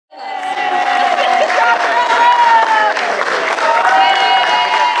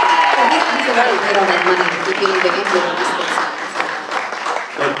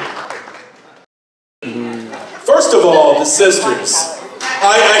sisters.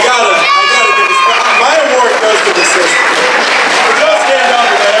 I gotta give this. My award goes to the sisters. Would y'all stand up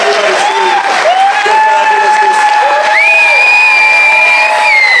and let everybody see their fabulousness?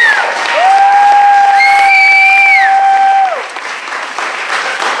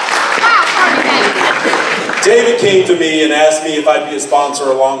 David came to me and asked me if I'd be a sponsor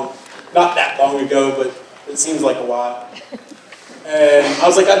not that long ago, but it seems like a while. And I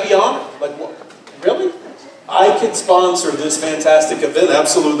was like, I'd be honored. Like, what? Really? I could sponsor this fantastic event.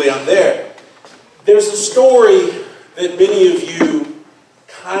 Absolutely, I'm there. There's a story that many of you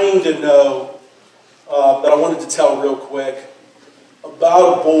kind of know that I wanted to tell real quick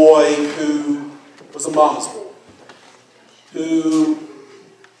about a boy who was a mama's boy, who,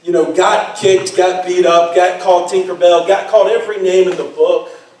 you know, got kicked, got beat up, got called Tinkerbell, got called every name in the book,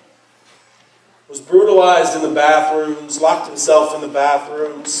 was brutalized in the bathrooms, locked himself in the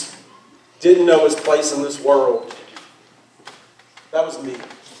bathrooms, didn't know his place in this world. That was me.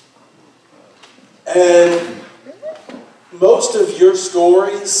 And most of your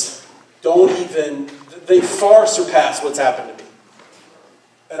stories they far surpass what's happened to me.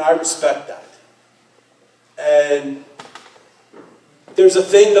 And I respect that. And there's a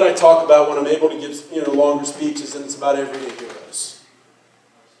thing that I talk about when I'm able to give, longer speeches, and it's about everyday heroes.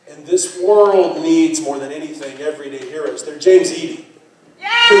 And this world needs, more than anything, everyday heroes. They're James Eady,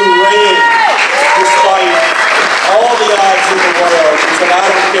 who ran despite all the odds in the world and said, I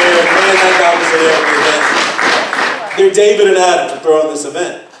don't care, man, that guy was there at the event. They're David and Adam for throwing this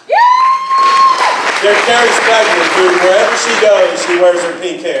event. They're Carrie Spector, who, wherever she goes, she wears her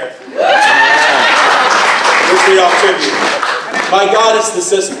pink hair. Which we all tribute. My God, it's the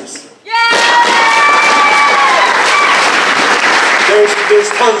sisters. There's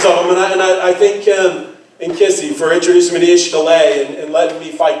tons of them, and I thank Kim and Kissy for introducing me to Ish Delay and letting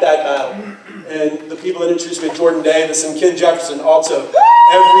me fight that battle. And the people that introduced me to Jordan Davis and Ken Jefferson also.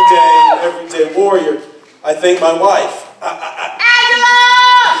 Everyday warrior. I thank my wife.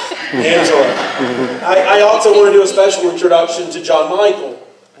 Angela. I also want to do a special introduction to John Michael.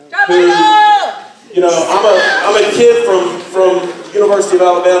 Who, I'm a kid from the University of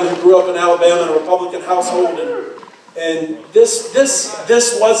Alabama who grew up in Alabama in a Republican household, and this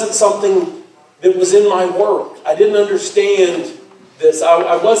wasn't something that was in my world. I didn't understand this.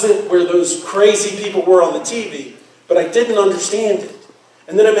 I wasn't where those crazy people were on the TV, but I didn't understand it.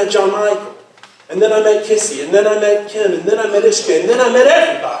 And then I met John Michael, and then I met Kissy, and then I met Kim, and then I met Ishka, and then I met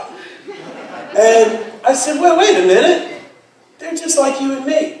everybody. And I said, well, wait a minute. They're just like you and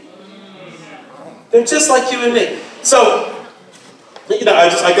me. They're just like you and me. So,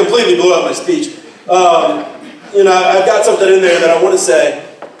 I completely blew up my speech. I've got something in there that I want to say.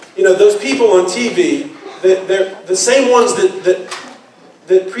 Those people on TV, they're the same ones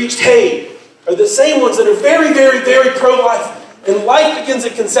that preached hate, are the same ones that are very, very, very pro-life. And life begins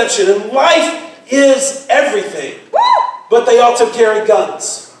at conception, and life is everything. But they also carry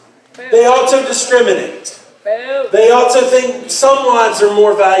guns. They also discriminate. They also think some lives are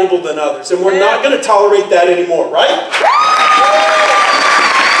more valuable than others, and we're not going to tolerate that anymore, right?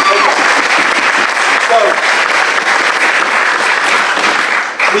 So,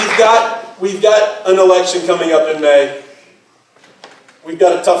 we've got an election coming up in May. We've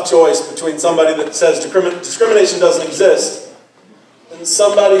got a tough choice between somebody that says discrimination doesn't exist and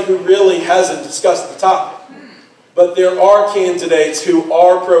somebody who really hasn't discussed the topic. But there are candidates who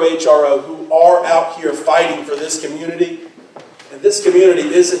are pro-HRO, who are out here fighting for this community. And this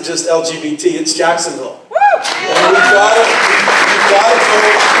community isn't just LGBT, it's Jacksonville. And we've got to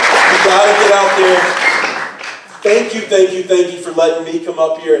get out there. Thank you for letting me come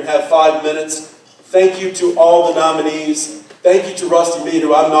up here and have 5 minutes. Thank you to all the nominees. Thank you to Rusty Mead,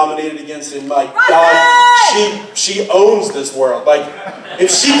 who I'm nominated against, and my God, she owns this world. Like, if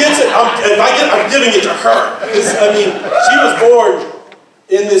she gets it, I'm giving it to her. She was born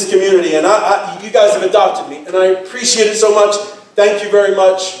in this community, and you guys have adopted me, and I appreciate it so much. Thank you very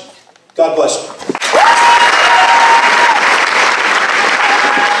much. God bless you.